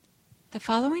The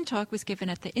following talk was given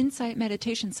at the Insight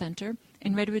Meditation Center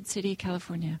in Redwood City,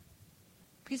 California.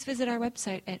 Please visit our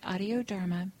website at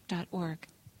audiodharma.org.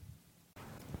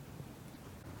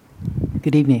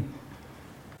 Good evening.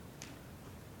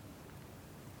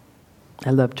 I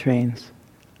love trains.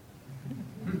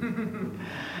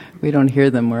 We don't hear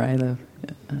them where I live.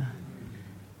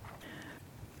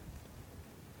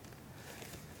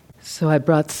 So I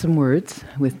brought some words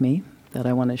with me that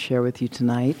I want to share with you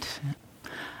tonight.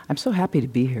 I'm so happy to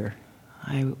be here.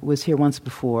 I was here once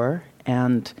before,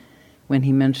 and when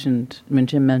Jim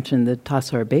mentioned the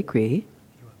Tassar Bakery,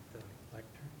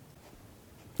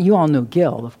 you all know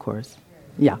Gil, of course.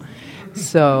 Yeah.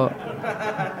 So,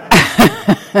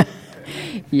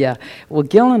 yeah. Well,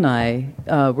 Gil and I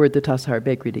were at the Tassar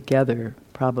Bakery together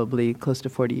probably close to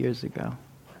 40 years ago.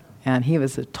 And he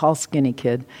was a tall, skinny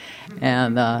kid,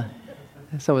 and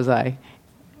so was I.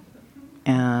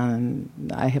 And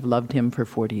I have loved him for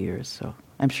 40 years, so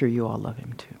I'm sure you all love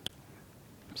him too.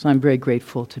 So I'm very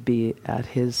grateful to be at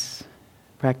his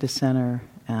practice center,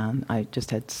 and I just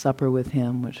had supper with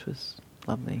him, which was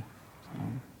lovely.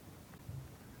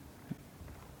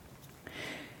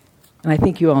 And I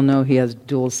think you all know he has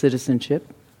dual citizenship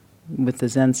with the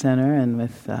Zen Center and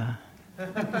with...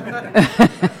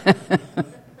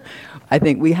 I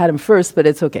think we had him first, but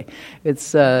it's okay.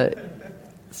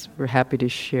 We're happy to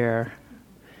share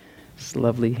his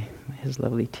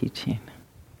lovely teaching.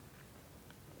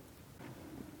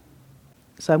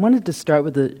 So I wanted to start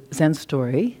with a Zen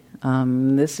story.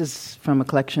 This is from a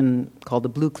collection called the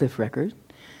Blue Cliff Record.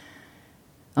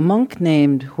 A monk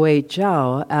named Hui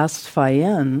Zhao asked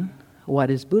Fayen,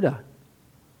 "What is Buddha?"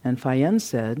 And Fayen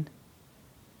said,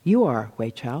 "You are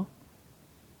Hui Zhao."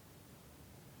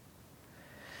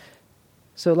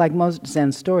 So like most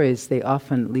Zen stories, they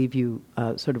often leave you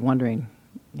sort of wondering,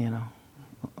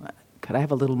 could I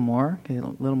have a little more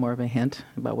of a hint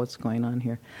about what's going on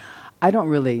here? I don't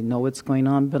really know what's going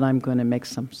on, but I'm going to make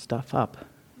some stuff up,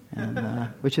 and,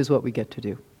 which is what we get to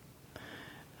do.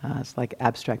 It's like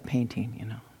abstract painting, You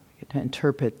get to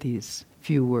interpret these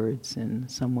few words in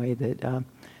some way that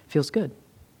feels good,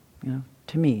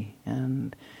 to me,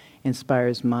 and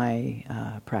inspires my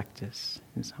practice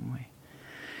in some way.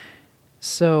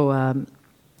 So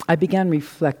I began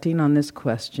reflecting on this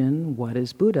question, what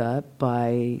is Buddha,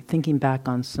 by thinking back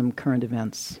on some current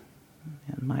events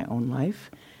in my own life.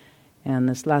 And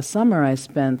this last summer I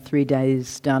spent 3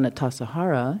 days down at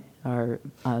Tassajara, our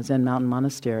Zen mountain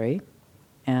monastery,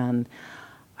 and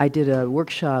I did a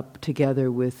workshop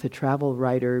together with the travel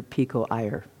writer Pico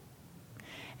Iyer.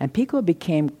 And Pico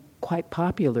became quite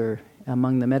popular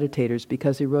among the meditators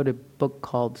because he wrote a book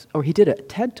he did a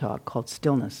TED Talk called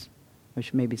Stillness,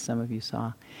 which maybe some of you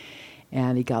saw.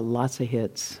 And he got lots of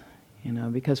hits,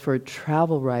 because for a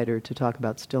travel writer to talk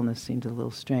about stillness seemed a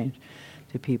little strange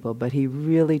to people. But he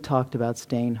really talked about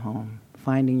staying home,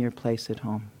 finding your place at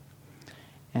home.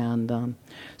 And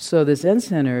so the Zen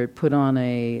Center put on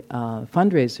a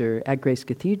fundraiser at Grace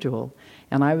Cathedral,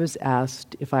 and I was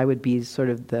asked if I would be sort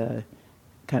of the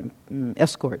kind of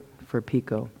escort for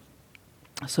Pico.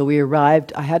 So we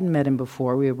arrived, I hadn't met him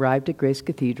before, we arrived at Grace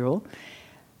Cathedral,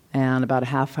 and about a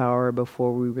half hour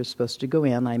before we were supposed to go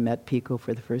in, I met Pico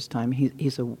for the first time.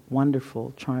 He's a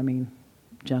wonderful, charming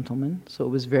gentleman, so it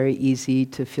was very easy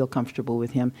to feel comfortable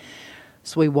with him.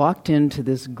 So we walked into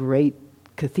this great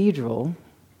cathedral.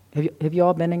 Have you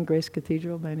all been in Grace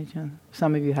Cathedral by any chance?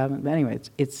 Some of you haven't, but anyway,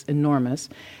 it's enormous.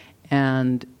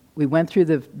 And we went through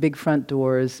the big front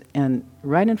doors, and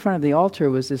right in front of the altar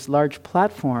was this large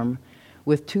platform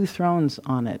with 2 thrones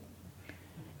on it.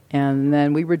 And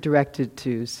then we were directed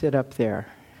to sit up there.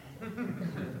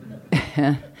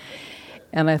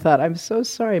 And I thought, I'm so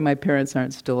sorry my parents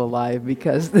aren't still alive,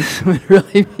 because this would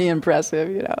really be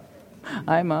impressive,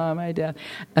 Hi, Mom, hi, Dad.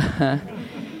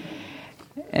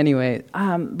 Anyway,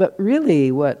 but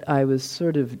really what I was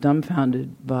sort of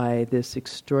dumbfounded by this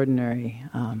extraordinary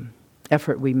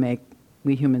effort we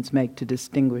humans make to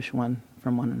distinguish one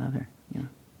from one another,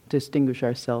 distinguish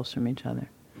ourselves from each other.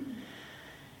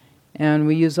 And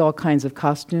we use all kinds of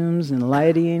costumes and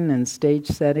lighting and stage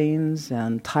settings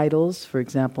and titles. For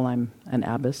example, I'm an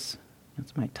abbess.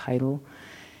 That's my title.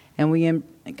 And we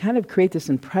kind of create this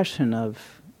impression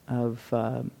of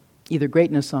either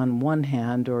greatness on one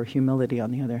hand or humility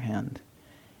on the other hand.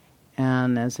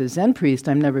 And as a Zen priest,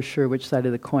 I'm never sure which side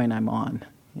of the coin I'm on,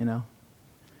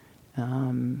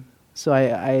 So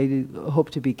I hope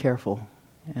to be careful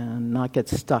and not get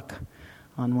stuck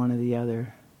on one or the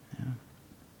other.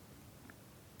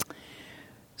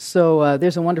 So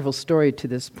there's a wonderful story to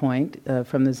this point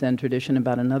from the Zen tradition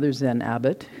about another Zen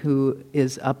abbot who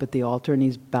is up at the altar and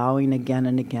he's bowing again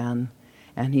and again.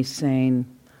 and he's saying,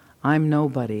 I'm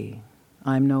nobody,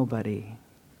 I'm nobody,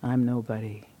 I'm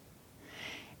nobody.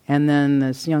 And then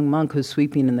this young monk who's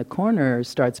sweeping in the corner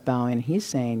starts bowing. He's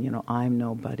saying, I'm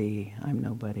nobody, I'm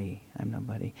nobody, I'm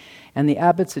nobody. And the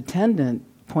abbot's attendant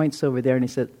points over there and he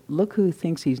said, look who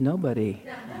thinks he's nobody.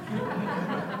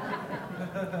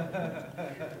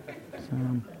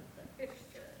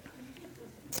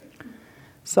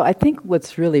 So I think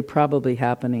what's really probably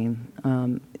happening,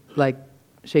 like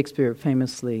Shakespeare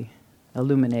famously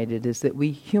illuminated, is that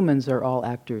we humans are all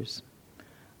actors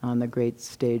on the great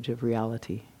stage of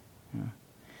reality.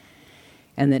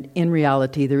 And that in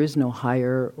reality there is no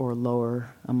higher or lower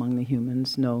among the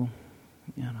humans, no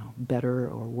better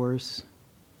or worse.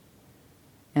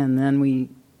 And then we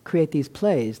create these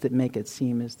plays that make it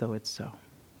seem as though it's so.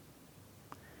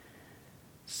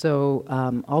 So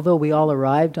although we all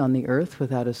arrived on the earth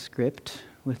without a script,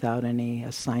 without any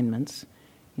assignments,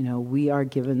 we are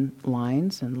given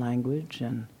lines and language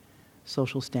and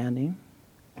social standing,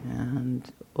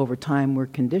 and over time we're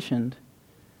conditioned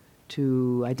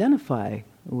to identify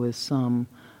with some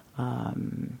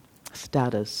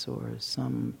status or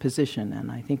some position,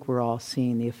 and I think we're all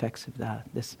seeing the effects of that,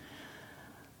 this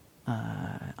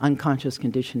unconscious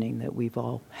conditioning that we've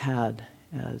all had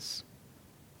as,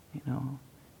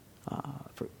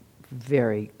 for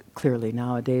very clearly.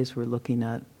 Nowadays we're looking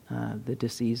at the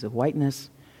disease of whiteness,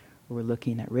 we're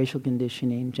looking at racial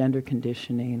conditioning, gender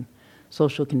conditioning,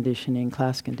 social conditioning,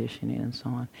 class conditioning, and so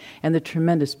on. And the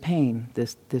tremendous pain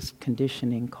this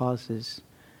conditioning causes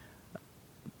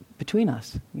between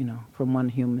us, from one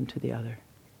human to the other.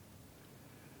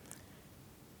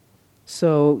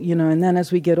 So, and then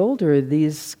as we get older,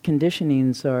 these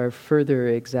conditionings are further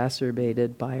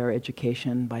exacerbated by our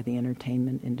education, by the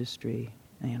entertainment industry,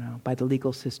 by the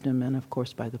legal system, and of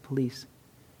course by the police.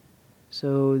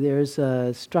 So we have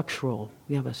a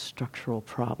structural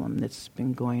problem that's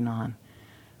been going on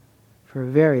for a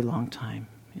very long time,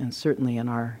 and certainly in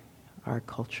our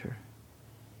culture.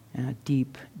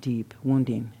 Deep, deep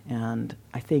wounding. And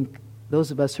I think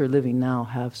those of us who are living now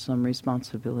have some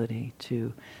responsibility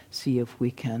to see if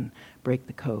we can break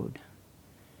the code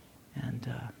and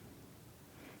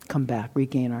come back,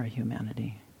 regain our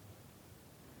humanity.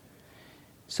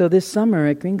 So this summer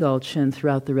at Green Gulch and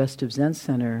throughout the rest of Zen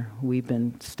Center, we've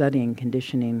been studying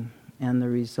conditioning and the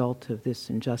result of this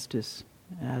injustice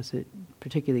as it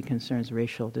particularly concerns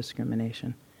racial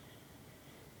discrimination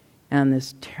and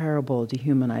this terrible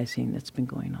dehumanizing that's been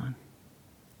going on.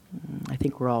 I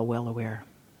think we're all well aware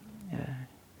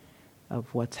of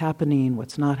what's happening,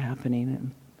 what's not happening,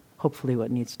 and hopefully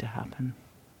what needs to happen.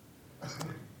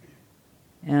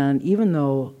 And even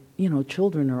though,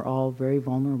 children are all very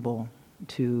vulnerable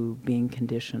to being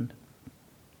conditioned,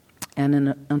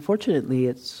 and unfortunately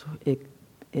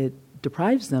it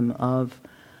deprives them of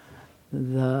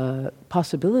the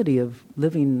possibility of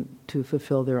living to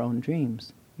fulfill their own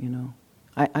dreams.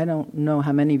 I don't know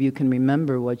how many of you can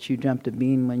remember what you dreamt of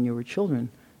being when you were children.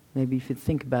 Maybe if you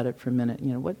think about it for a minute,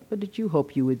 what did you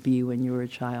hope you would be when you were a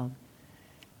child?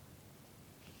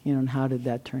 And how did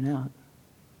that turn out?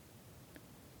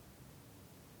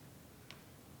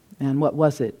 And what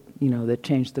was it, that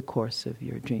changed the course of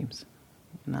your dreams?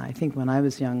 And I think when I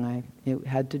was young, it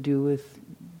had to do with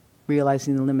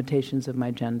realizing the limitations of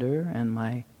my gender and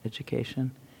my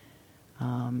education.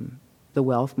 The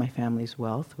wealth, my family's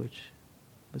wealth, which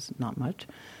was not much.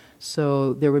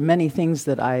 So there were many things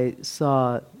that I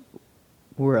saw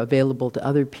were available to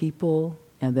other people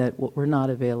and that were not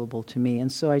available to me.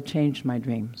 And so I changed my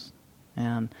dreams.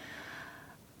 And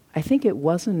I think it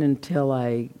wasn't until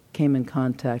I came in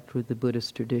contact with the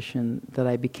Buddhist tradition that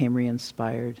I became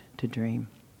re-inspired to dream.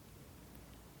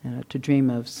 To dream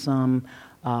of some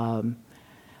kind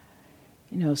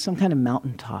of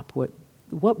mountaintop.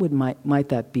 What might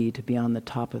that be, to be on the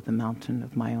top of the mountain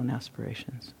of my own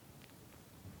aspirations?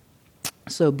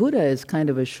 So Buddha is kind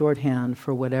of a shorthand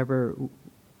for whatever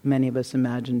many of us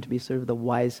imagine to be sort of the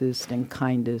wisest and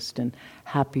kindest and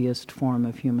happiest form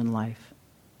of human life.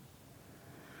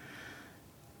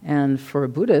 And for a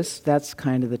Buddhist, that's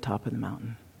kind of the top of the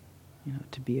mountain,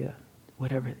 to be a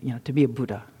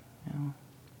Buddha.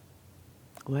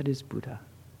 What is Buddha?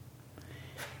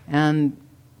 And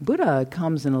Buddha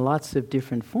comes in lots of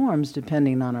different forms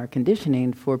depending on our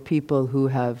conditioning. For people who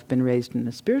have been raised in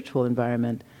a spiritual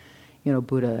environment,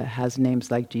 Buddha has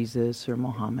names like Jesus or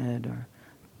Muhammad or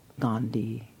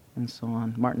Gandhi and so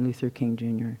on, Martin Luther King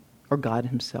Jr., or God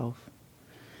himself.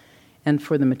 And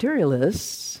for the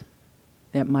materialists,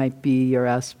 it might be your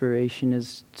aspiration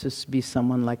is to be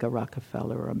someone like a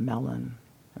Rockefeller or a Mellon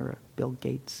or a Bill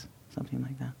Gates, something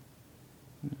like that.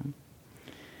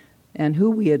 And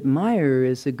who we admire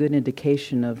is a good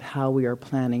indication of how we are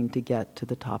planning to get to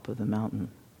the top of the mountain.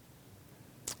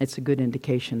 It's a good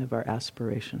indication of our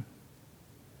aspiration.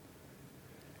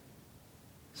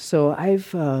 So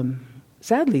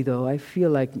sadly though, I feel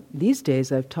like these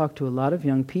days I've talked to a lot of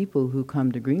young people who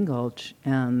come to Green Gulch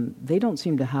and they don't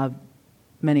seem to have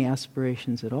many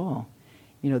aspirations at all.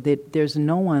 There's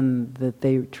no one that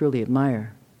they truly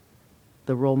admire,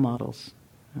 the role models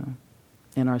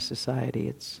in our society.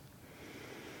 It's,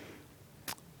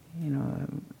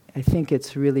 I think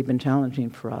it's really been challenging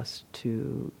for us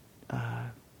to,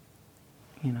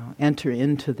 enter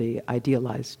into the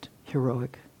idealized,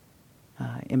 heroic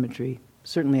imagery.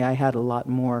 Certainly I had a lot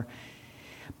more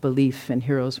belief in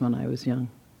heroes when I was young.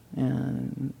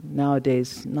 And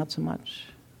nowadays, not so much.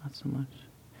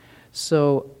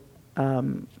 So,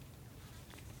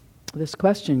 this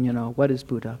question, what is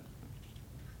Buddha?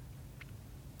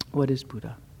 What is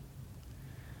Buddha?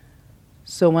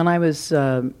 So when I was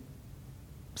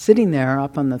sitting there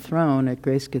up on the throne at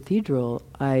Grace Cathedral,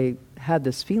 I had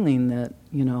this feeling that,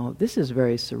 this is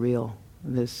very surreal,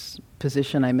 this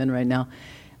position I'm in right now.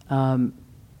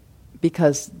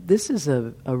 Because this is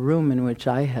a room in which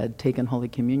I had taken Holy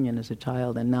Communion as a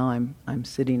child, and now I'm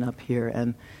sitting up here.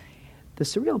 And the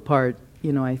surreal part,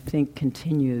 I think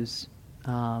continues,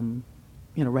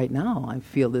 right now. I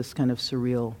feel this kind of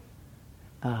surreal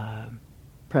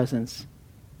presence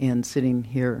in sitting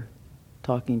here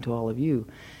talking to all of you.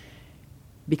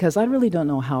 Because I really don't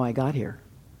know how I got here.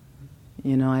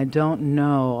 I don't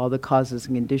know all the causes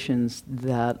and conditions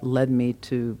that led me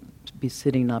to be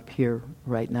sitting up here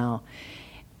right now.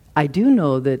 I do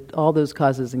know that all those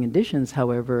causes and conditions,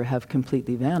 however, have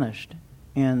completely vanished.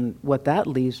 And what that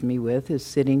leaves me with is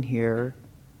sitting here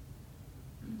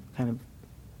kind of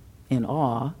in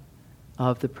awe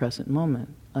of the present moment.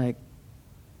 Like,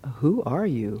 who are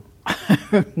you?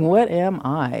 What am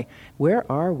I? Where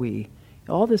are we?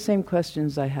 All the same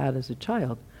questions I had as a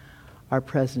child are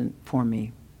present for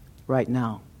me right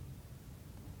now.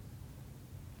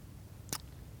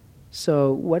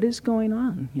 So what is going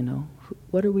on,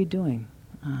 What are we doing?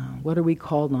 What are we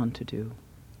called on to do?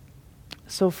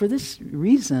 So for this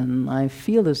reason, I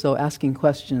feel as though asking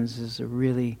questions is a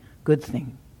really good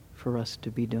thing for us to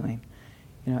be doing.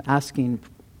 Asking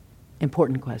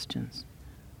important questions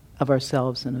of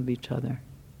ourselves and of each other.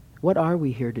 What are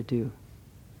we here to do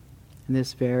in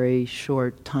this very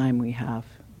short time we have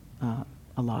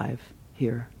alive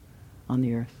here on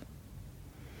the earth?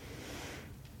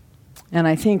 And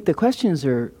I think the questions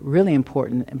are really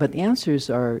important, but the answers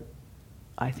are,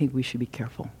 I think we should be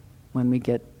careful when we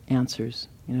get answers,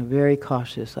 very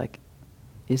cautious, like,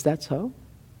 is that so?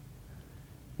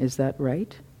 Is that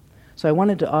right? So I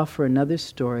wanted to offer another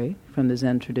story from the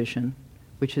Zen tradition,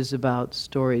 which is about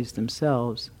stories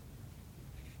themselves.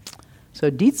 So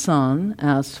Ditsan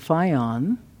asked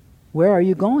Fayan, where are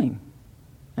you going?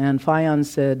 And Fayan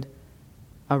said,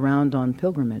 around on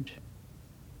pilgrimage.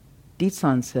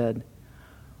 Ditsan said,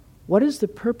 what is the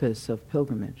purpose of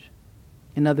pilgrimage?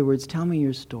 In other words, tell me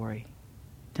your story.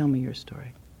 Tell me your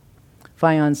story.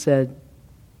 Fayan said,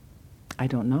 I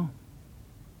don't know.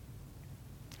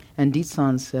 And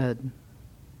Ditsan said,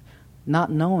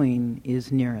 not knowing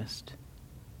is nearest.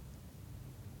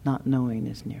 Not knowing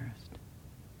is nearest.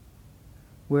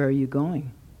 Where are you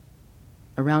going?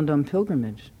 Around on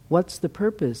pilgrimage. What's the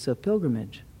purpose of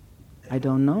pilgrimage? I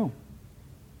don't know.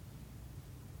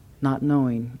 Not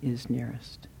knowing is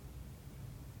nearest.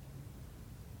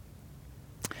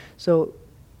 So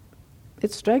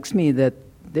it strikes me that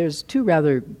there's two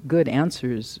rather good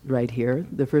answers right here.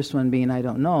 The first one being I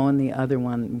don't know, and the other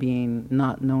one being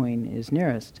not knowing is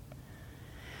nearest.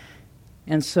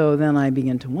 And so then I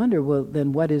begin to wonder, well,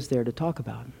 then what is there to talk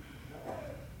about?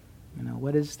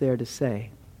 What is there to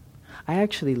say? I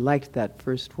actually liked that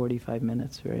first 45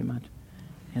 minutes very much.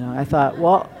 I thought,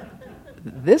 well,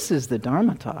 this is the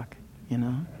Dharma talk,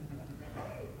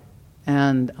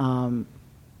 And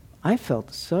I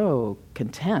felt so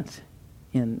content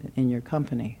in your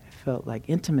company. I felt like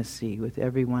intimacy with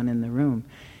everyone in the room,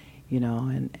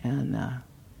 and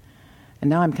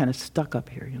now I'm kind of stuck up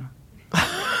here,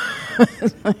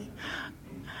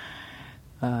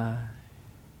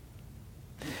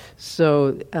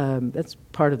 So that's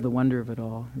part of the wonder of it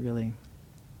all, really.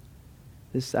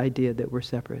 This idea that we're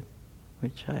separate,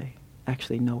 which I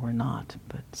actually know we're not,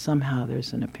 but somehow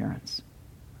there's an appearance.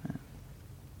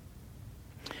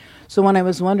 So when I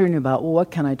was wondering about, well,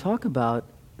 what can I talk about,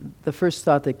 the first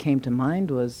thought that came to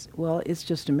mind was, well, it's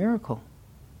just a miracle.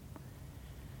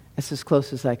 It's as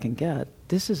close as I can get.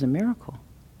 This is a miracle,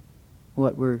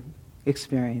 what we're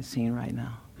experiencing right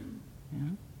now.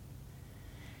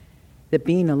 that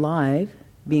being alive,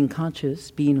 being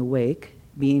conscious, being awake,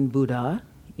 being Buddha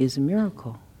is a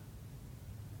miracle.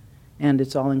 And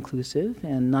it's all-inclusive,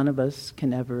 and none of us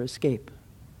can ever escape.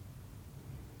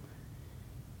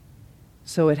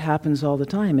 So it happens all the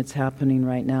time. It's happening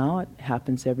right now. It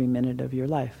happens every minute of your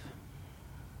life.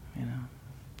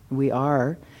 We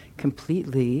are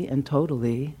completely and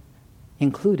totally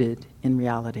included in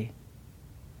reality.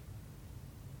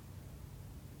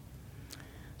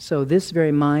 So this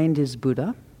very mind is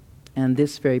Buddha, and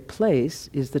this very place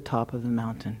is the top of the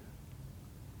mountain.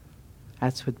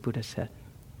 That's what Buddha said.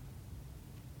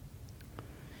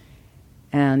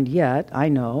 And yet, I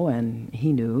know, and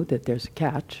he knew, that there's a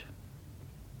catch.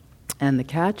 And the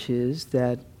catch is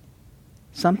that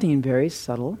something very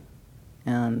subtle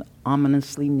and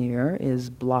ominously near is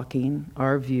blocking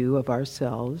our view of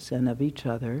ourselves and of each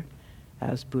other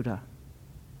as Buddha,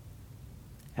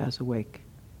 as awake.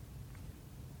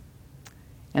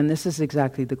 And this is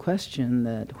exactly the question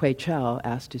that Hui Chao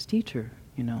asked his teacher,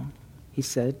 He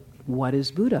said, "What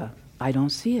is Buddha? I don't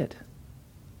see it.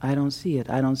 I don't see it.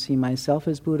 I don't see myself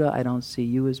as Buddha. I don't see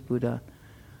you as Buddha.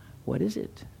 What is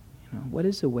it? What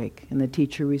is awake?" And the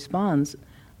teacher responds,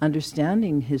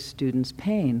 understanding his student's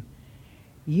pain,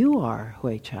 "You are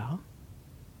Hui Chao.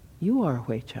 You are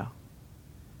Hui Chao.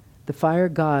 The fire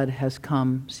god has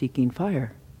come seeking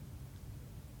fire."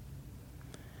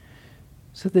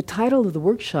 So the title of the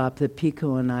workshop that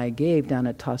Pico and I gave down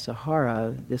at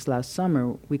Tassajara this last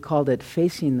summer, we called it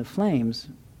Facing the Flames,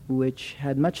 which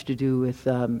had much to do with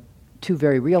two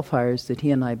very real fires that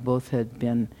he and I both had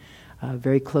been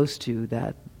very close to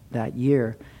that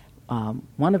year.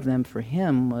 One of them for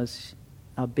him was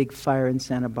a big fire in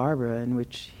Santa Barbara in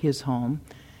which his home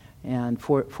and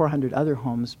 400 other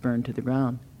homes burned to the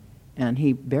ground. And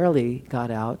he barely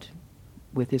got out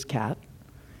with his cat.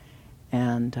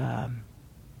 And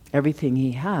everything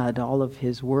he had, all of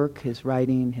his work, his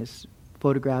writing, his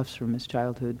photographs from his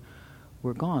childhood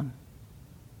were gone.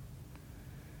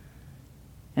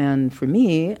 And for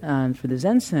me, and for the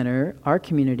Zen Center, our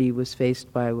community was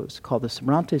faced by what was called the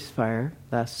Sobrantes Fire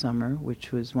last summer,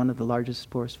 which was one of the largest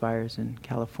forest fires in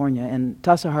California. And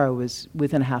Tassajara was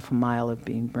within half a mile of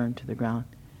being burned to the ground.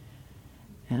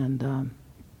 And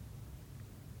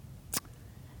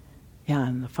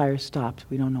and the fire stopped.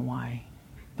 We don't know why.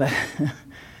 But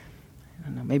I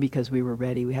don't know, maybe because we were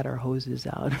ready. We had our hoses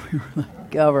out. We were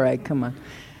like, all right, come on.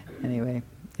 Anyway,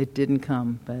 it didn't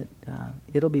come, but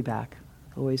it'll be back.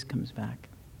 Always comes back.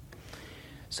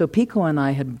 So Pico and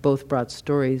I had both brought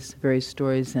stories, various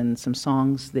stories, and some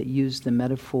songs that used the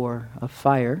metaphor of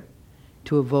fire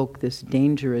to evoke this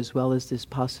danger as well as this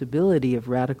possibility of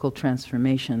radical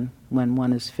transformation when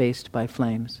one is faced by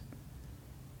flames.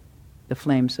 The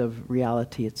flames of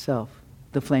reality itself.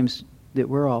 The flames that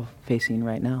we're all facing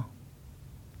right now.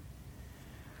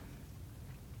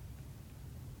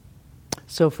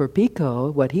 So for Pico,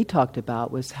 what he talked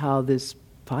about was how this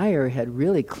fire had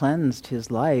really cleansed his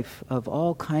life of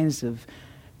all kinds of,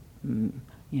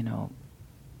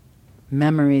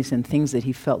 memories and things that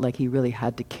he felt like he really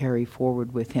had to carry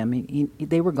forward with him.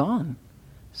 They were gone.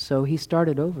 So he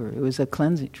started over. It was a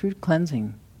cleansing, true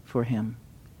cleansing for him.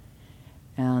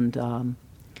 And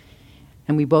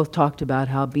we both talked about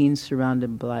how being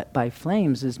surrounded by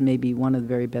flames is maybe one of the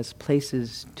very best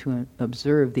places to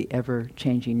observe the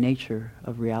ever-changing nature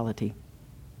of reality.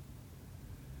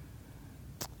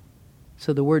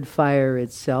 So the word fire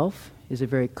itself is a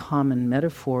very common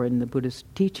metaphor in the Buddhist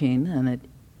teaching, and it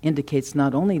indicates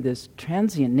not only this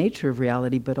transient nature of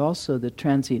reality, but also the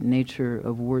transient nature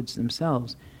of words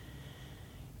themselves,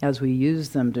 as we use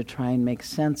them to try and make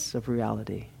sense of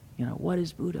reality. What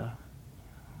is Buddha?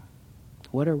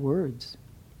 What are words?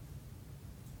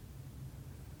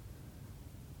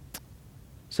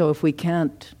 So if we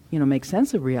can't, make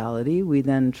sense of reality, we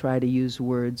then try to use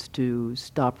words to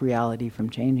stop reality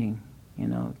from changing,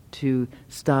 to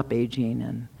stop aging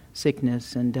and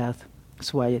sickness and death.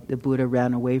 That's why the Buddha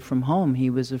ran away from home. He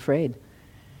was afraid.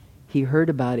 He heard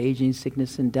about aging,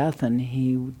 sickness, and death, and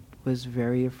he was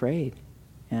very afraid.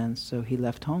 And so he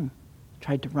left home,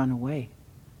 tried to run away,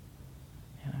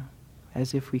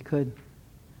 as if we could.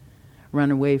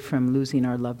 Run away from losing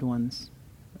our loved ones,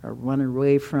 or run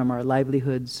away from our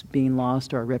livelihoods being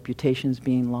lost, or our reputations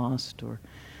being lost, or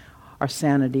our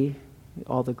sanity,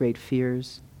 all the great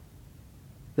fears.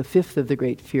 The fifth of the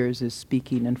great fears is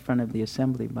speaking in front of the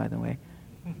assembly, by the way.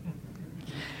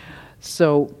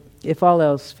 So if all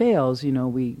else fails,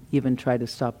 we even try to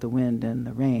stop the wind and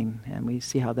the rain, and we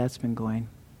see how that's been going.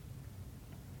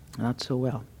 Not so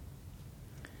well.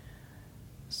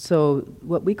 So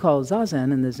what we call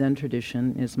Zazen in the Zen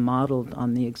tradition is modeled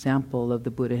on the example of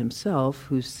the Buddha himself,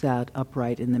 who sat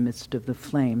upright in the midst of the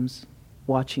flames,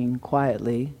 watching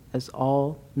quietly as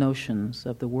all notions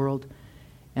of the world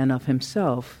and of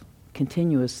himself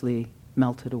continuously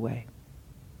melted away,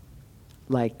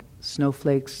 like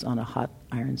snowflakes on a hot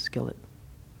iron skillet.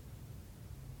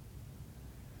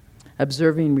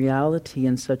 Observing reality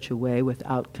in such a way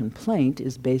without complaint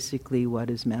is basically what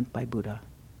is meant by Buddha.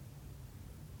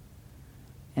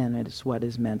 And it is what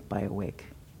is meant by awake.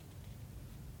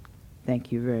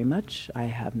 Thank you very much. I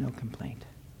have no complaint.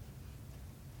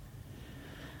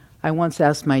 I once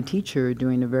asked my teacher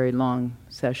during a very long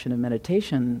session of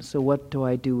meditation, so what do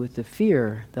I do with the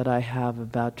fear that I have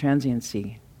about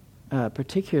transiency,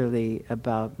 particularly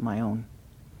about my own?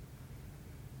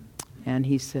 And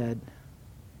he said,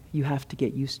 you have to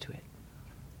get used to it.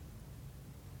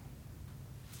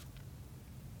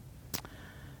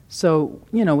 So,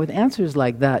 with answers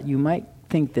like that, you might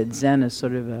think that Zen is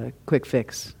sort of a quick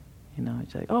fix.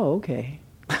 It's like, oh, okay.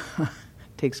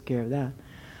 Takes care of that.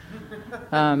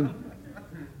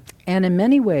 And in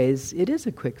many ways, it is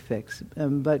a quick fix.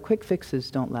 But quick fixes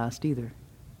don't last either.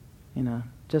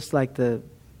 Just like the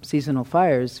seasonal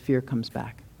fires, fear comes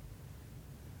back.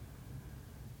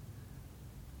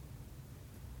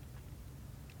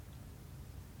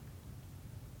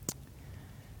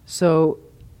 So,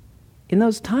 in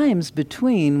those times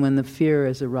between when the fear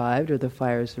has arrived or the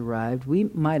fire has arrived, we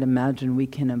might imagine we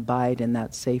can abide in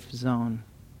that safe zone,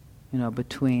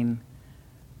 between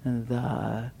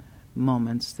the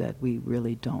moments that we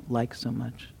really don't like so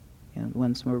much,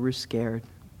 when we're scared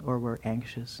or we're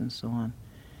anxious and so on.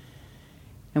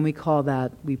 And we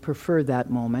prefer that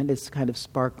moment. It's kind of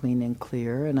sparkling and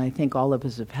clear, and I think all of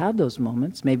us have had those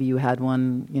moments. Maybe you had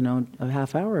one, a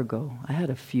half hour ago. I had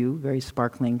a few very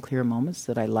sparkling, clear moments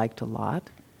that I liked a lot.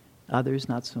 Others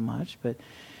not so much, but,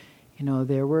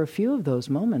 there were a few of those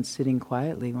moments sitting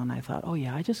quietly when I thought, oh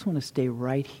yeah, I just want to stay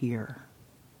right here.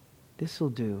 This will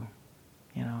do,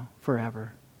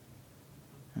 forever.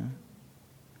 Yeah.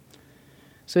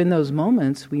 So in those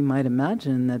moments, we might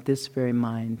imagine that this very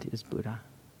mind is Buddha.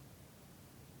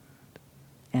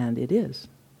 And it is.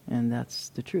 And that's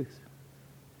the truth.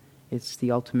 It's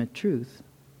the ultimate truth.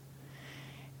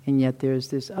 And yet there's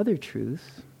this other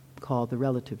truth called the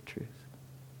relative truth.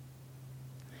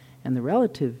 And the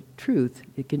relative truth,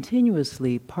 it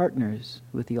continuously partners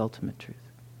with the ultimate truth.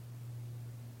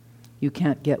 You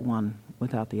can't get one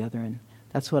without the other, and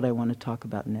that's what I want to talk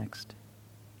about next.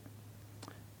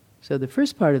 So the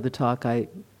first part of the talk, I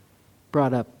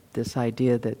brought up this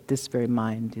idea that this very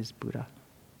mind is Buddha.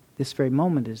 This very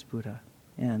moment is Buddha,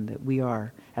 and that we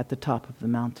are at the top of the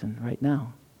mountain right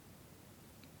now.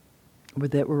 But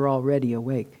that we're already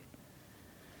awake.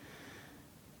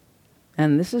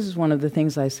 And this is one of the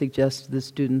things I suggest to the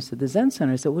students at the Zen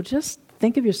Center, is that, well, just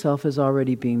think of yourself as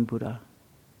already being Buddha.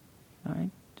 All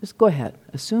right? Just go ahead.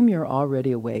 Assume you're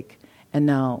already awake, and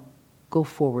now go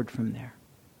forward from there.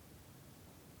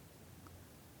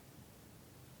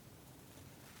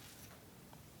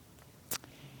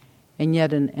 And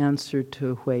yet in answer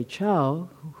to Hui Chao,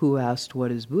 who asked, what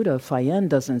is Buddha? Fayen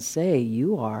doesn't say,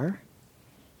 you are.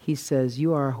 He says,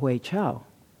 you are Hui Chao.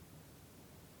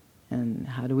 And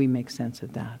how do we make sense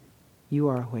of that? You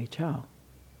are Hui Chao.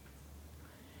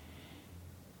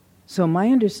 So my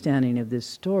understanding of this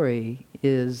story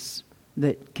is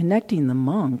that connecting the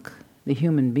monk, the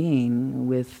human being,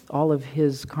 with all of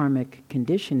his karmic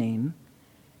conditioning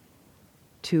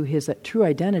to his true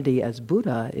identity as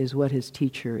Buddha is what his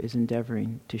teacher is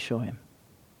endeavoring to show him.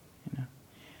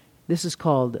 This is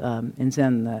called, in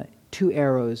Zen, the two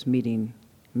arrows meeting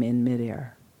in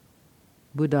midair.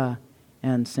 Buddha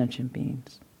and sentient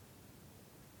beings.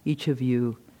 Each of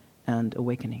you and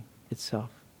awakening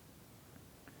itself.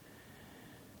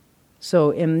 So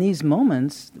in these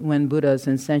moments, when Buddhas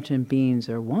and sentient beings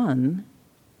are one,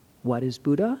 what is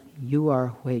Buddha? You are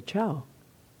Hui Chao.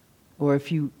 Or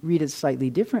if you read it slightly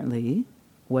differently,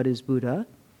 what is Buddha?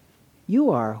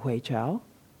 You are Hui Chao.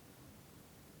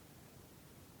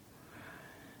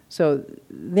 So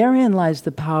therein lies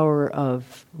the power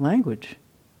of language,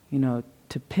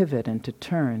 to pivot and to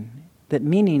turn. That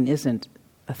meaning isn't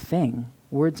a thing.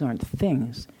 Words aren't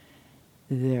things.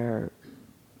 They're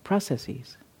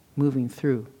processes moving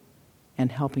through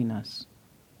and helping us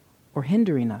or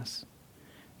hindering us.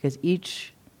 Because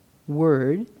each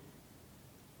word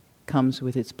comes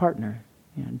with its partner,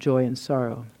 joy and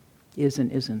sorrow, is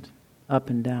and isn't, up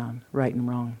and down, right and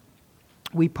wrong.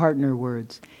 We partner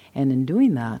words, and in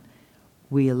doing that,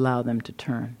 we allow them to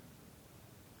turn.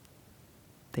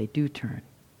 They do turn.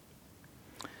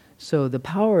 So the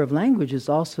power of language is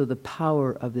also the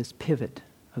power of this pivot,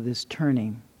 of this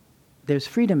turning. There's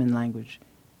freedom in language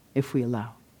if we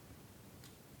allow.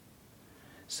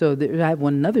 So I have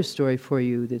another story for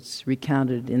you that's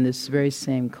recounted in this very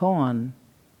same koan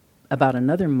about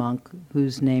another monk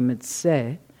whose name is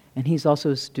Se, and he's also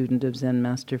a student of Zen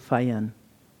master Fayen.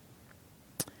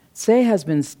 Se has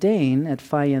been staying at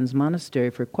Fayen's monastery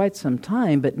for quite some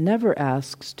time, but never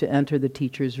asks to enter the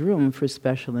teacher's room for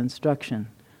special instruction,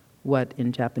 what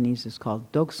in Japanese is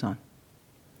called doksan.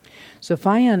 So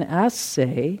Fayen asks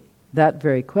Se that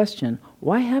very question,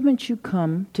 "Why haven't you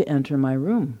come to enter my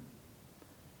room?"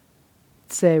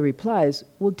 Se replies,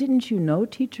 "Well, didn't you know,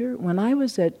 teacher, when I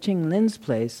was at Ching Lin's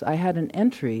place, I had an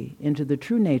entry into the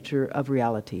true nature of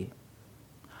reality.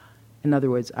 In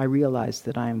other words, I realized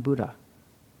that I am Buddha."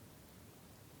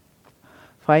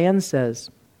 Fayen says,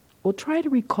 "Well, try to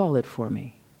recall it for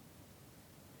me."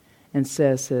 And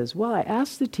Se says, "Well, I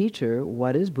asked the teacher,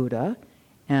 what is Buddha?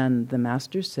 And the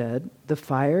master said, the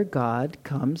fire god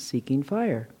comes seeking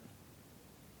fire."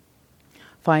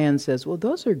 Fayen says, "Well,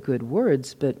 those are good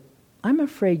words, but I'm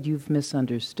afraid you've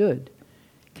misunderstood.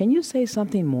 Can you say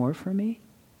something more for me?"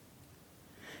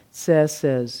 Se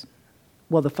says,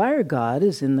 "Well, the fire god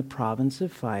is in the province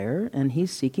of fire, and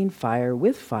he's seeking fire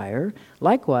with fire.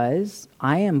 Likewise,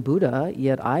 I am Buddha,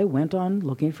 yet I went on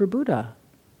looking for Buddha."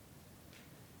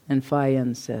 And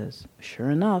Fayen says, "Sure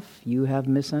enough, you have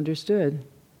misunderstood."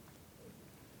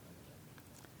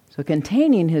 So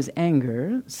containing his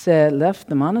anger, Se left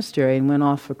the monastery and went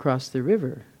off across the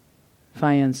river.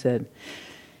 Fayen said,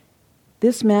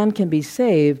 "This man can be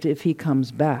saved if he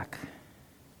comes back.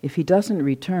 If he doesn't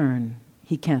return,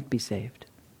 he can't be saved."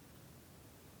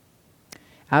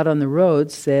 Out on the road,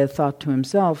 Se thought to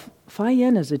himself,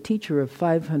 "Fayen is a teacher of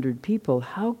 500 people.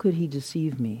 How could he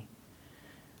deceive me?"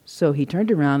 So he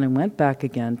turned around and went back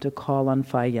again to call on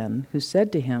Fayen, who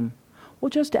said to him, "Well,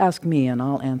 just ask me and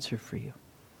I'll answer for you."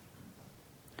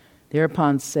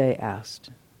 Thereupon Se asked,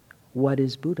 "What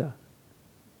is Buddha?"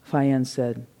 Fayen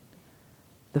said,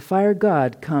 "The fire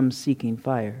god comes seeking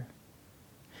fire."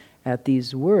 At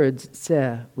these words,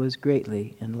 Se was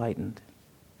greatly enlightened.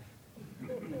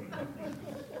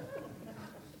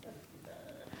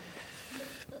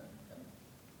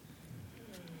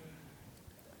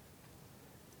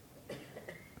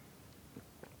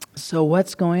 So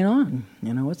what's going on?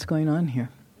 What's going on here?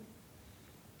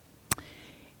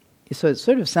 So it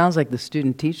sort of sounds like the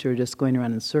student teacher just going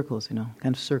around in circles, kind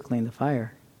of circling the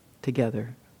fire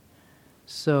together.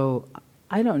 So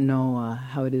I don't know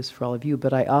how it is for all of you,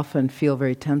 but I often feel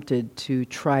very tempted to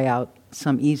try out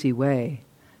some easy way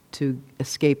to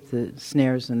escape the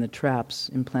snares and the traps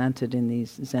implanted in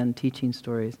these Zen teaching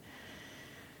stories.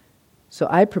 So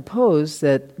I propose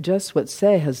that just what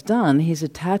Se has done, he's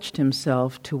attached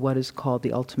himself to what is called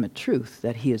the ultimate truth,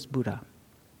 that he is Buddha.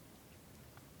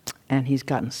 And he's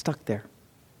gotten stuck there.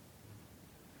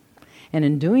 And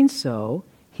in doing so,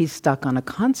 he's stuck on a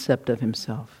concept of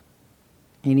himself.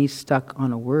 And he's stuck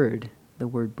on a word, the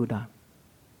word Buddha.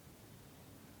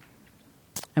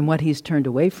 And what he's turned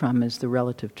away from is the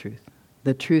relative truth,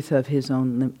 the truth of his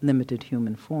own limited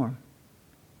human form.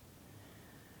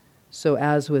 So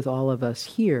as with all of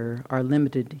us here, our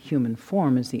limited human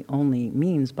form is the only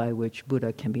means by which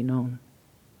Buddha can be known,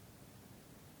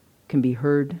 can be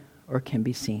heard, or can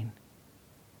be seen.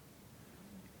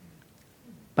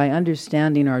 By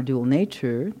understanding our dual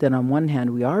nature, that on one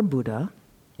hand we are Buddha,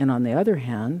 and on the other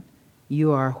hand,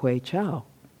 you are Hui Chao,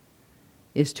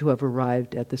 is to have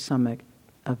arrived at the summit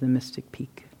of the mystic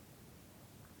peak.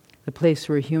 The place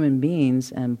where human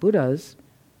beings and Buddhas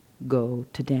go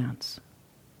to dance.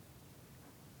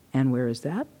 And where is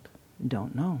that?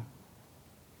 Don't know.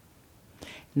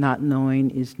 Not knowing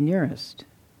is nearest.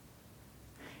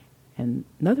 And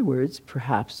in other words,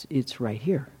 perhaps it's right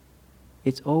here.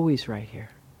 It's always right here,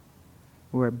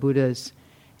 where Buddhas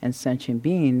and sentient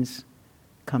beings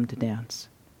come to dance.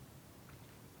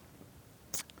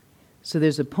 So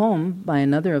there's a poem by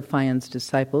another of Fayen's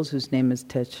disciples, whose name is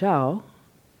Te Chao,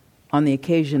 on the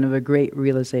occasion of a great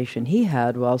realization he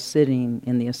had while sitting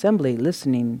in the assembly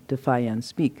listening to Fayen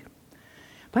speak.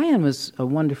 Fayen was a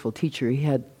wonderful teacher. He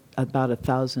had about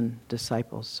 1,000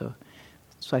 disciples, so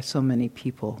that's why so many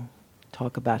people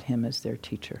talk about him as their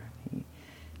teacher. He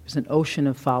was an ocean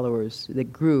of followers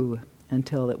that grew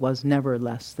until it was never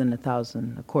less than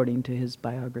 1,000, according to his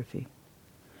biography.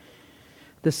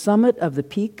 The summit of the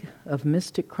peak of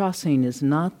mystic crossing is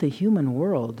not the human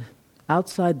world.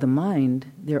 Outside the mind,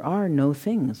 there are no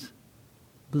things.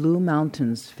 Blue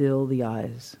mountains fill the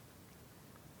eyes.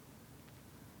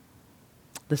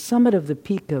 The summit of the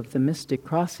peak of the mystic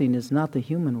crossing is not the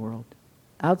human world.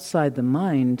 outside the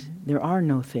mind, there are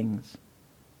no things.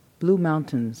 Blue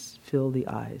mountains fill the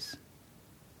eyes.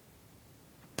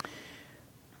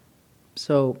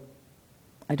 So,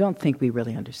 I don't think we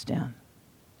really understand.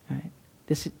 Right?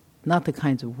 This is not the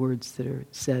kinds of words that are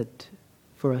said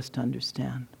for us to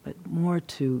understand, but more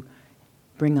to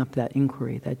bring up that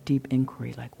inquiry, that deep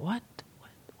inquiry, like, what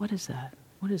is that?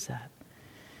 What is that?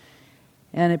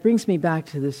 And it brings me back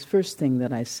to this first thing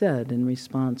that I said in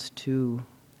response to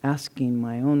asking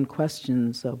my own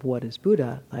questions of what is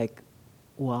Buddha, like,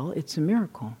 well, it's a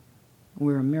miracle.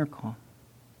 We're a miracle.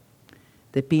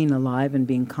 That being alive and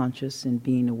being conscious and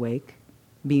being awake,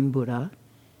 being Buddha,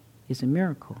 is a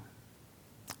miracle.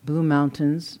 Blue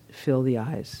mountains fill the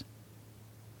eyes.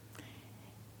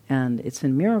 And it's a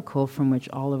miracle from which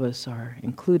all of us are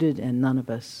included and none of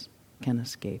us can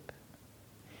escape.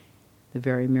 The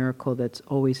very miracle that's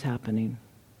always happening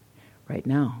right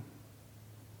now.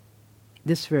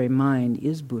 This very mind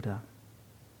is Buddha.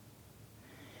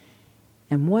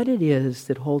 And what it is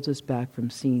that holds us back from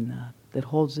seeing that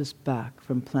holds us back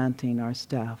from planting our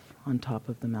staff on top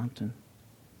of the mountain.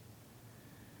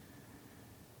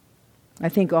 I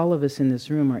think all of us in this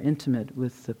room are intimate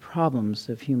with the problems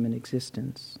of human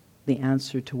existence, the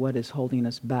answer to what is holding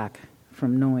us back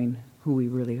from knowing who we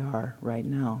really are right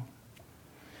now.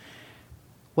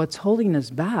 What's holding us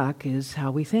back is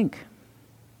how we think.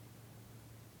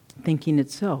 Thinking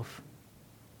itself.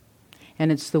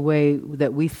 And it's the way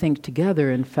that we think together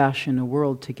and fashion a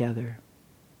world together.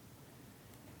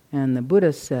 And the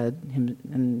Buddha said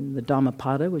in the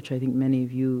Dhammapada, which I think many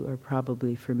of you are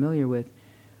probably familiar with,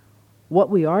 what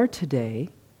we are today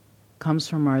comes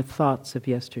from our thoughts of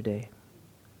yesterday.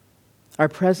 Our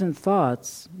present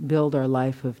thoughts build our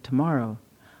life of tomorrow.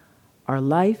 Our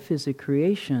life is a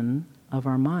creation of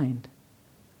our mind.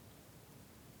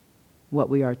 What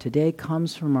we are today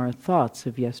comes from our thoughts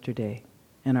of yesterday,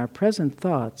 and our present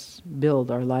thoughts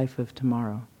build our life of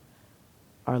tomorrow.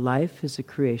 Our life is a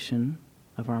creation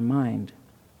of our mind.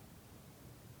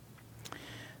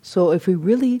 So if we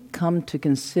really come to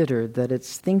consider that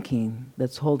it's thinking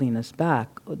that's holding us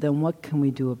back, then what can we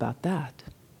do about that?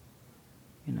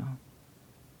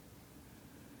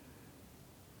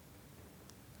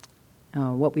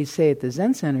 What we say at the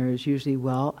Zen Center is usually,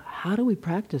 well, how do we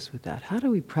practice with that? How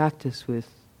do we practice with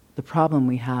the problem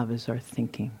we have is our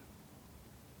thinking?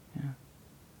 Yeah.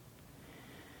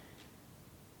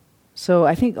 So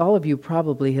I think all of you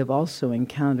probably have also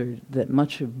encountered that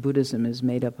much of Buddhism is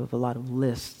made up of a lot of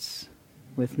lists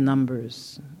with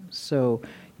numbers. So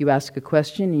you ask a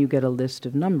question, you get a list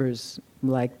of numbers,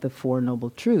 like the Four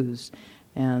Noble Truths,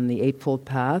 and the Eightfold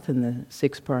Path, and the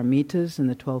Six Paramitas, and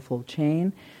the 12-Fold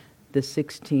Chain, the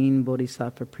 16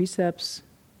 Bodhisattva Precepts,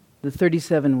 the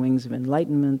 37 Wings of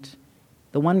Enlightenment,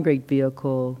 the One Great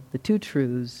Vehicle, the Two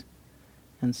Truths,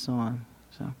 and so on.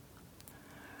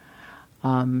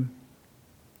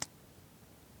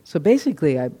 So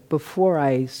basically, before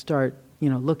I start,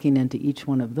 looking into each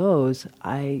one of those,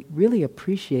 I really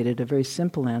appreciated a very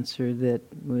simple answer that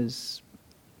is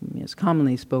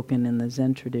commonly spoken in the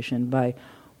Zen tradition by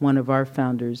one of our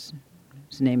founders.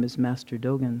 His name is Master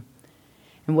Dogen.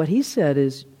 And what he said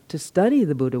is, to study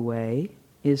the Buddha way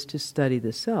is to study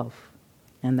the self.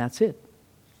 And that's it.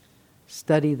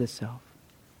 Study the self,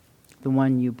 the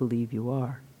one you believe you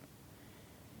are.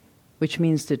 Which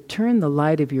means to turn the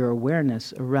light of your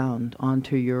awareness around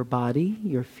onto your body,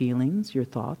 your feelings, your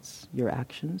thoughts, your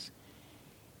actions,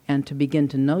 and to begin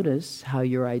to notice how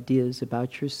your ideas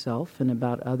about yourself and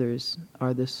about others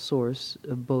are the source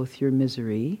of both your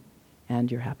misery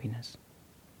and your happiness.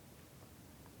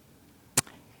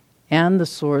 And the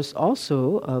source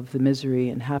also of the misery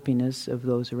and happiness of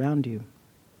those around you.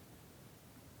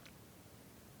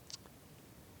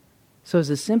 So as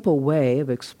a simple way of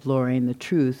exploring the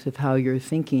truth of how your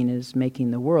thinking is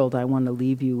making the world, I want to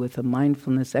leave you with a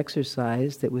mindfulness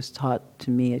exercise that was taught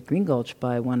to me at Green Gulch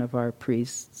by one of our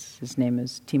priests. His name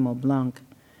is Timo Blanc.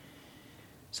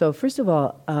 So first of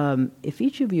all, if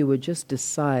each of you would just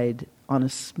decide on a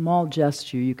small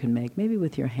gesture you can make, maybe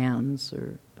with your hands,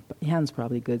 or hands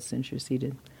probably good since you're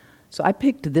seated. So I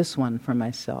picked this one for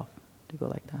myself, to go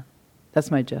like that.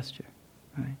 That's my gesture,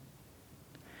 right?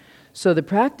 So the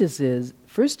practice is,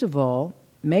 first of all,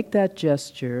 make that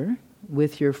gesture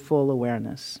with your full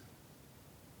awareness.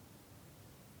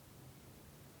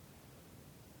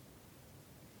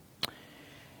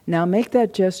 Now make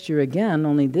that gesture again,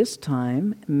 only this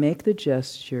time, make the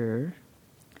gesture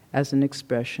as an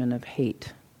expression of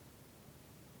hate.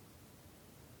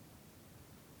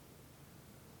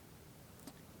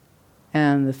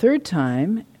 And the third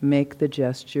time, make the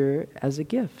gesture as a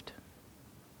gift.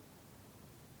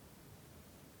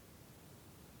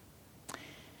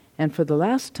 And for the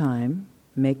last time,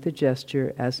 make the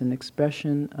gesture as an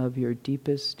expression of your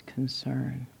deepest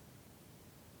concern.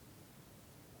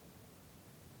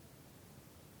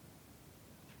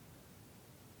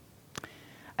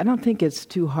 I don't think it's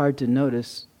too hard to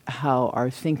notice how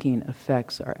our thinking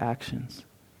affects our actions.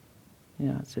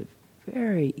 It's a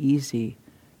very easy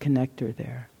connector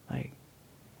there. Like,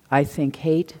 I think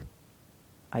hate,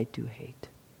 I do hate.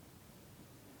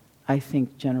 I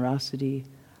think generosity,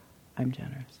 I'm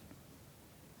generous.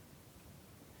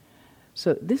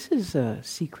 So this is a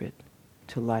secret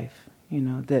to life,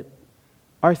 that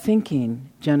our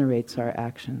thinking generates our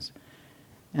actions.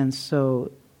 And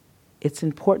so it's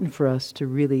important for us to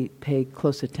really pay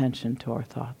close attention to our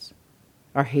thoughts,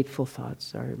 our hateful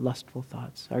thoughts, our lustful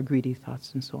thoughts, our greedy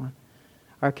thoughts, and so on,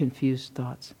 our confused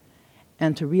thoughts,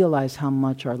 and to realize how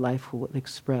much our life will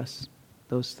express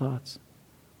those thoughts,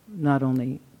 not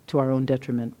only to our own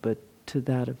detriment, but to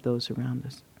that of those around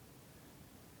us.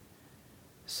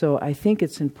 So I think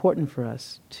it's important for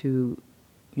us to,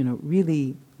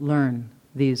 really learn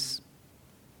these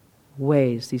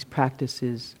ways, these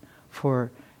practices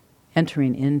for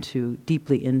entering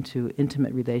deeply into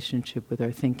intimate relationship with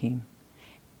our thinking,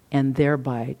 and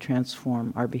thereby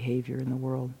transform our behavior in the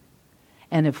world.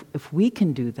 And if we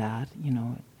can do that,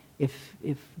 if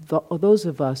those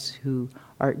of us who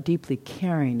are deeply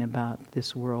caring about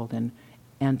this world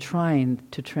and trying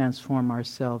to transform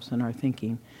ourselves and our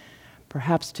thinking,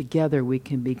 perhaps together we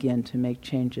can begin to make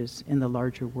changes in the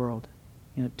larger world,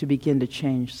 to begin to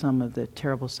change some of the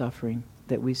terrible suffering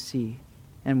that we see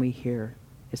and we hear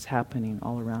is happening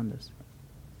all around us.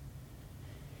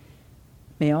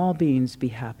 May all beings be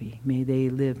happy. May they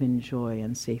live in joy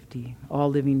and safety. All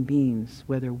living beings,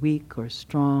 whether weak or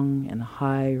strong, in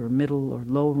high or middle or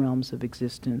low realms of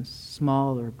existence,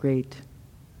 small or great,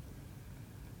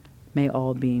 may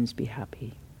all beings be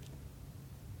happy.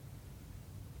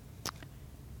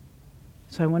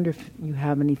 So I wonder if you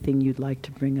have anything you'd like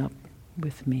to bring up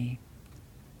with me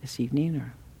this evening,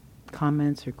 or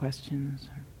comments or questions.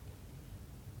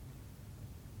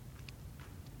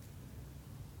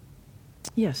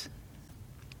 Yes.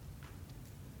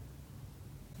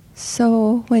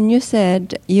 So when you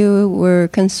said you were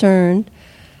concerned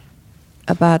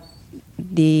about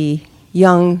the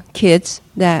young kids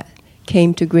that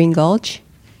came to Green Gulch,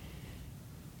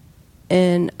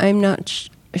 and I'm not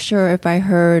sure if I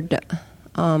heard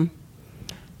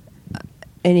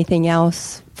anything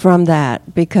else from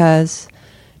that, because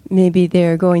maybe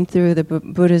they're going through the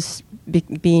Buddhist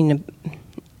being a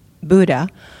Buddha.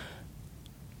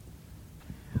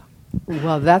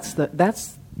 Well, that's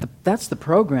the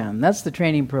program. That's the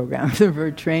training program. We're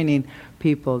training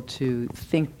people to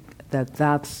think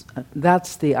that's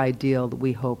the ideal that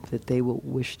we hope that they will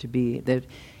wish to be. That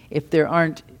if there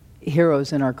aren't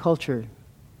heroes in our culture,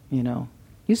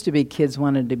 used to be kids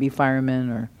wanted to be firemen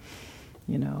or,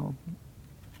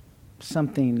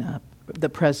 something. The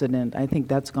president. I think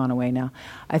that's gone away now.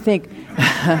 I think.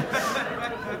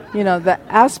 The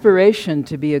aspiration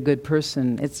to be a good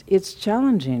person, it's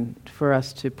challenging for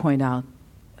us to point out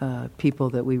people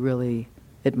that we really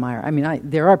admire. I mean,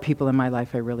 there are people in my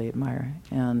life I really admire.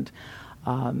 And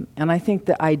I think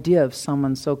the idea of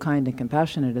someone so kind and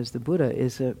compassionate as the Buddha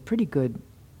is a pretty good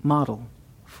model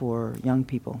for young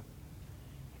people.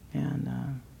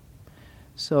 And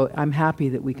so I'm happy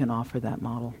that we can offer that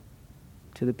model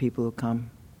to the people who come.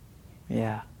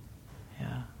 Yeah.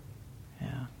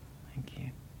 Thank you.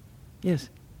 Yes.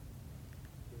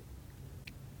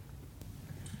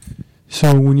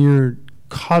 So when you're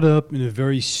caught up in a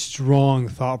very strong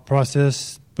thought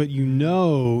process, but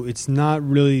it's not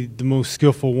really the most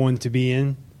skillful one to be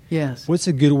in, yes. What's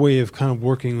a good way of kind of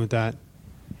working with that?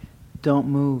 Don't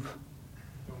move.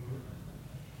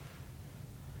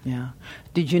 Yeah.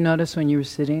 Did you notice when you were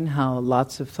sitting how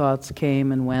lots of thoughts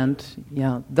came and went?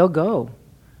 Yeah, they'll go.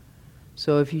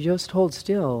 So if you just hold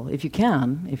still, if you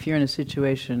can, if you're in a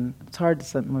situation, it's hard to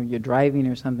something where you're driving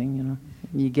or something,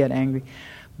 you get angry.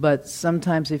 But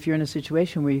sometimes if you're in a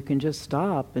situation where you can just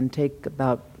stop and take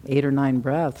about 8 or 9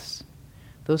 breaths,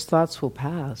 those thoughts will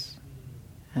pass.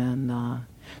 And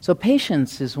so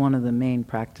patience is one of the main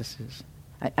practices.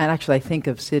 I think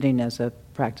of sitting as a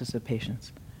practice of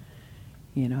patience.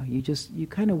 You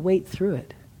kind of wait through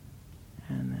it,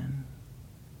 and then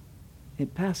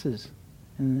it passes.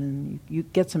 And then you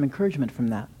get some encouragement from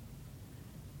that.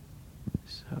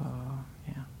 So,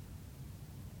 yeah.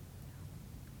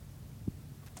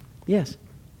 Yes?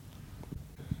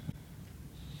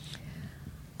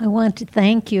 I want to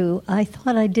thank you. I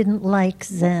thought I didn't like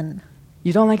Zen.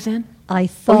 You don't like Zen? I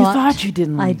thought, you thought you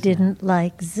didn't like I Zen. didn't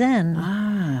like Zen.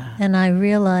 Ah. And I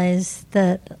realized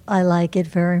that I like it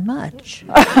very much.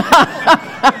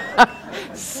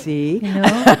 See? You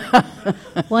know?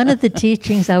 One of the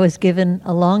teachings I was given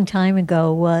a long time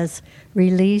ago was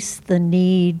release the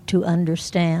need to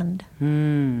understand.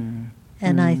 And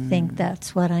I think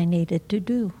that's what I needed to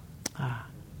do. Ah.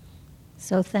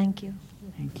 So thank you.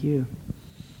 Thank you.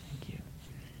 Thank you.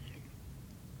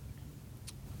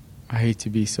 I hate to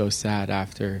be so sad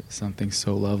after something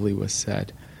so lovely was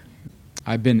said.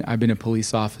 I've been a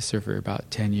police officer for about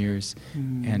 10 years,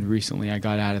 and recently I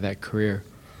got out of that career,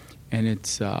 and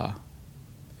it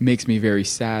makes me very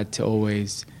sad to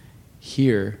always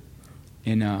hear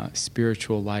in a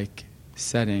spiritual-like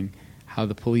setting how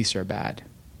the police are bad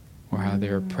or how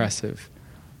they're oppressive.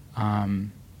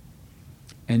 And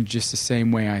just the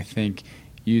same way, I think,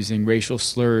 using racial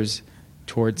slurs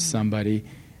towards somebody,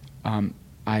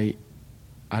 I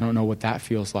don't know what that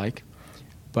feels like,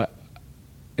 but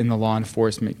in the law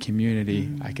enforcement community,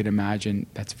 I could imagine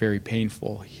that's very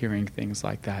painful, hearing things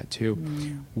like that too.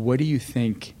 What do you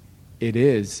think it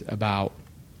is about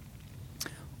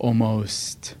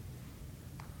almost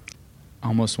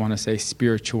want to say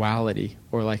spirituality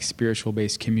or like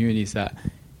spiritual-based communities that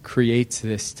creates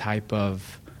this type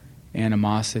of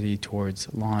animosity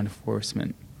towards law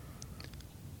enforcement?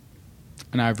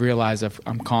 And I've realized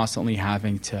I'm constantly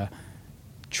having to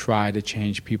try to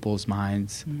change people's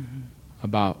minds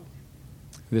about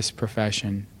this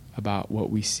profession, about what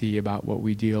we see, about what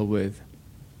we deal with.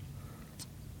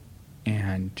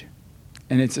 And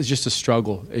it's just a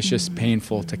struggle. It's just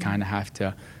painful to kind of have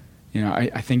to,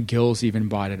 I think Gil's even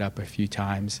brought it up a few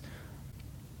times.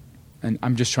 And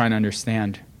I'm just trying to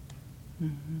understand.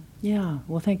 Yeah,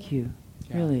 well, thank you.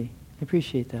 Yeah. Really, I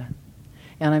appreciate that.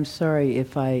 And I'm sorry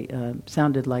if I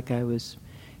sounded like I was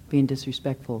being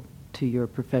disrespectful to your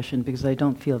profession, because I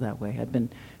don't feel that way. I've been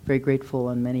very grateful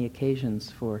on many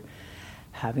occasions for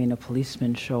having a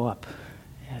policeman show up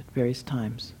at various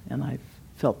times, and I've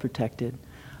felt protected.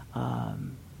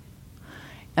 And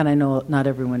I know not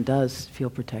everyone does feel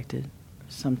protected.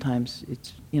 Sometimes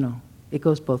it's, it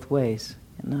goes both ways.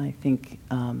 And I think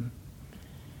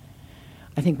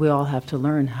we all have to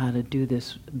learn how to do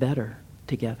this better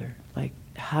together, like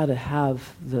how to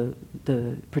have the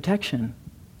protection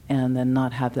and then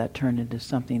not have that turn into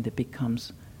something that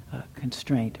becomes a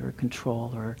constraint or a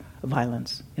control or a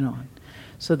violence,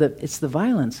 So that it's the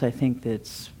violence, I think,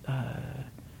 that's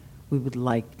we would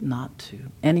like not to,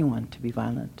 anyone to be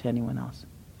violent to anyone else.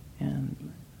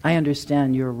 And I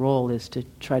understand your role is to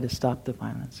try to stop the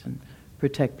violence and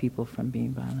protect people from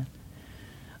being violent.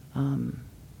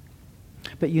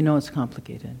 But it's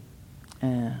complicated.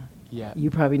 Yeah. You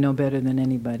probably know better than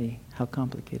anybody how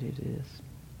complicated it is.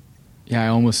 Yeah, I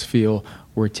almost feel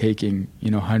we're taking,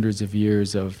 hundreds of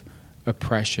years of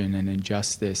oppression and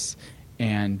injustice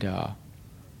and,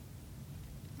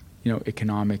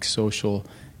 economic, social,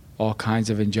 all kinds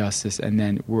of injustice, and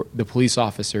then the police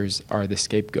officers are the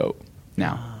scapegoat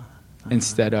now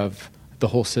instead of the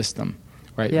whole system,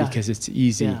 right? Yeah. Because it's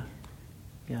easy. Yeah.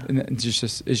 Yeah. And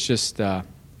it's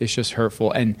just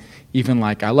hurtful. And even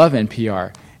like, I love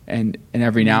NPR, and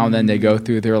every now and then they go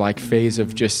through their like phase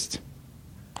of just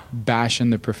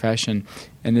bashing the profession,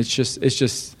 and it's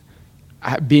just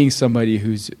being somebody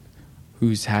who's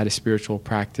had a spiritual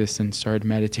practice and started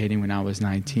meditating when I was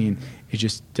 19. It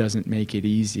just doesn't make it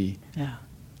easy. Yeah.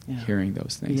 Hearing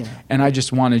those things. Yeah. And I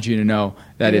just wanted you to know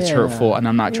that it's hurtful, and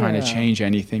I'm not trying to Yeah. change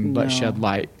anything but No. shed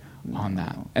light on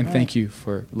that. And thank you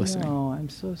for listening. No, I'm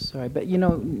so sorry. But,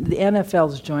 the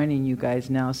NFL's joining you guys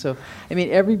now. So,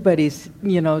 everybody's,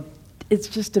 it's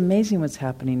just amazing what's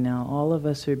happening now. All of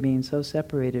us are being so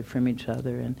separated from each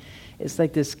other. And it's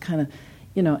like this kind of,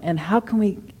 and how can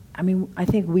we, I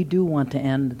think we do want to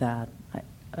end that.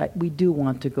 We do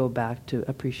want to go back to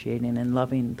appreciating and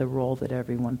loving the role that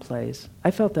everyone plays.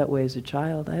 I felt that way as a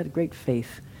child. I had great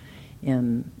faith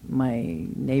in my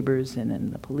neighbors and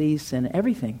in the police and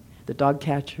everything. The dog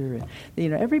catcher,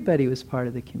 everybody was part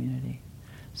of the community.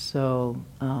 So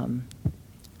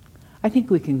I think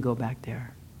we can go back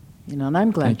there. And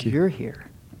I'm glad Thank you. you're here.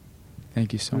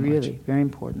 Thank you so much. Really, very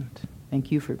important.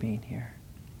 Thank you for being here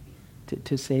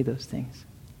to say those things.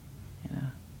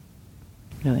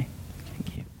 Really,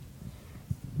 thank you.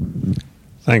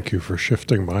 Thank you for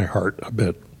shifting my heart a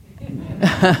bit.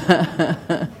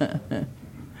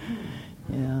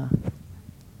 Yeah.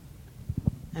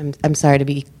 I'm sorry to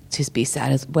be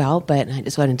sad as well, but I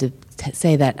just wanted to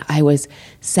say that I was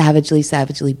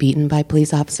savagely beaten by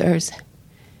police officers.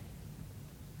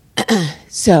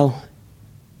 So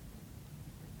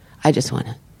I just want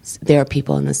to. There are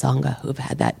people in the Sangha who've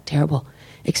had that terrible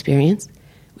experience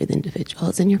with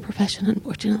individuals in your profession,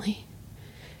 unfortunately.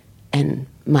 And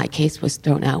my case was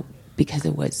thrown out because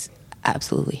it was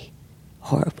absolutely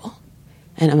horrible.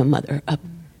 And I'm a mother of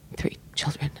 3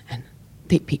 children, and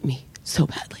they beat me so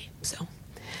badly. So,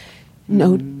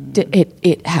 no,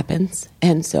 it happens.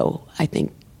 And so I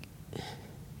think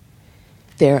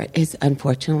there is,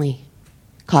 unfortunately,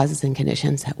 causes and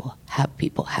conditions that will have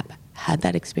people have had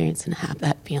that experience and have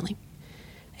that feeling.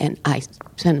 And I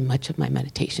spend much of my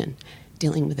meditation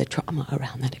dealing with the trauma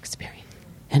around that experience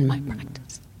and my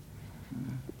practice.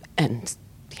 And,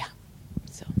 yeah,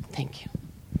 so thank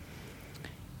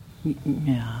you.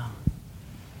 Yeah.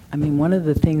 I mean, one of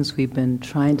the things we've been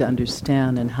trying to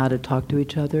understand and how to talk to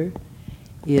each other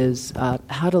is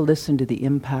how to listen to the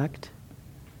impact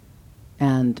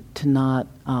and to not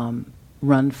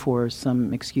run for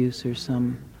some excuse or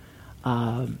some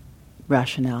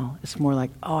rationale. It's more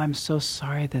like, oh, I'm so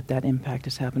sorry that impact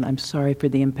has happened. I'm sorry for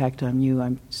the impact on you.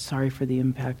 I'm sorry for the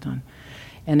impact on...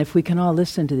 And if we can all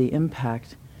listen to the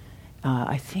impact,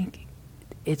 I think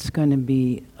it's going to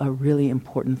be a really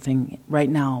important thing. Right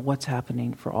now, what's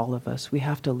happening for all of us, we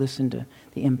have to listen to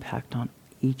the impact on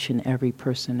each and every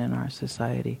person in our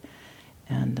society.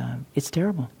 And it's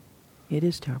terrible. It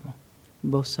is terrible.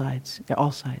 Both sides,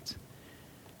 all sides.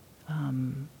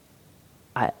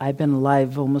 I've been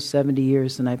alive almost 70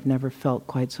 years, and I've never felt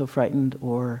quite so frightened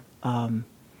or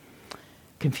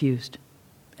confused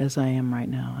as I am right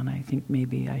now. And I think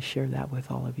maybe I share that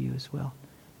with all of you as well.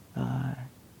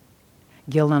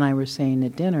 Gil and I were saying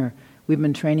at dinner, we've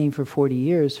been training for 40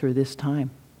 years for this time.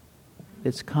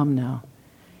 It's come now.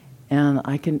 And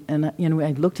I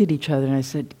looked at each other and I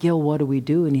said, Gil, what do we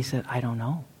do? And he said, I don't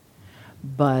know.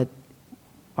 But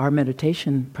our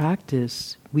meditation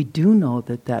practice, we do know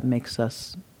that makes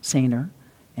us saner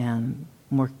and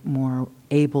more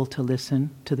able to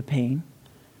listen to the pain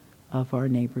of our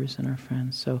neighbors and our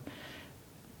friends. So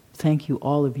thank you,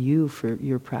 all of you, for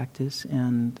your practice.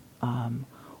 And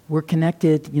we're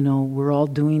connected, we're all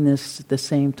doing this at the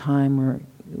same time.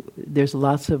 There's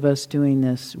lots of us doing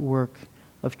this work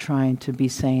of trying to be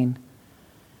sane.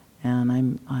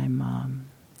 And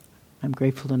I'm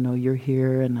grateful to know you're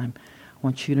here, and I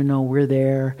want you to know we're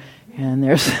there. And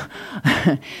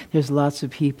there's lots of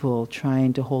people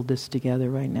trying to hold this together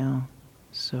right now.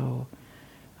 So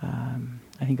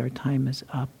I think our time is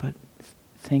up, but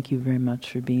thank you very much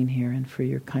for being here and for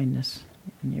your kindness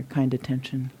and your kind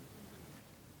attention.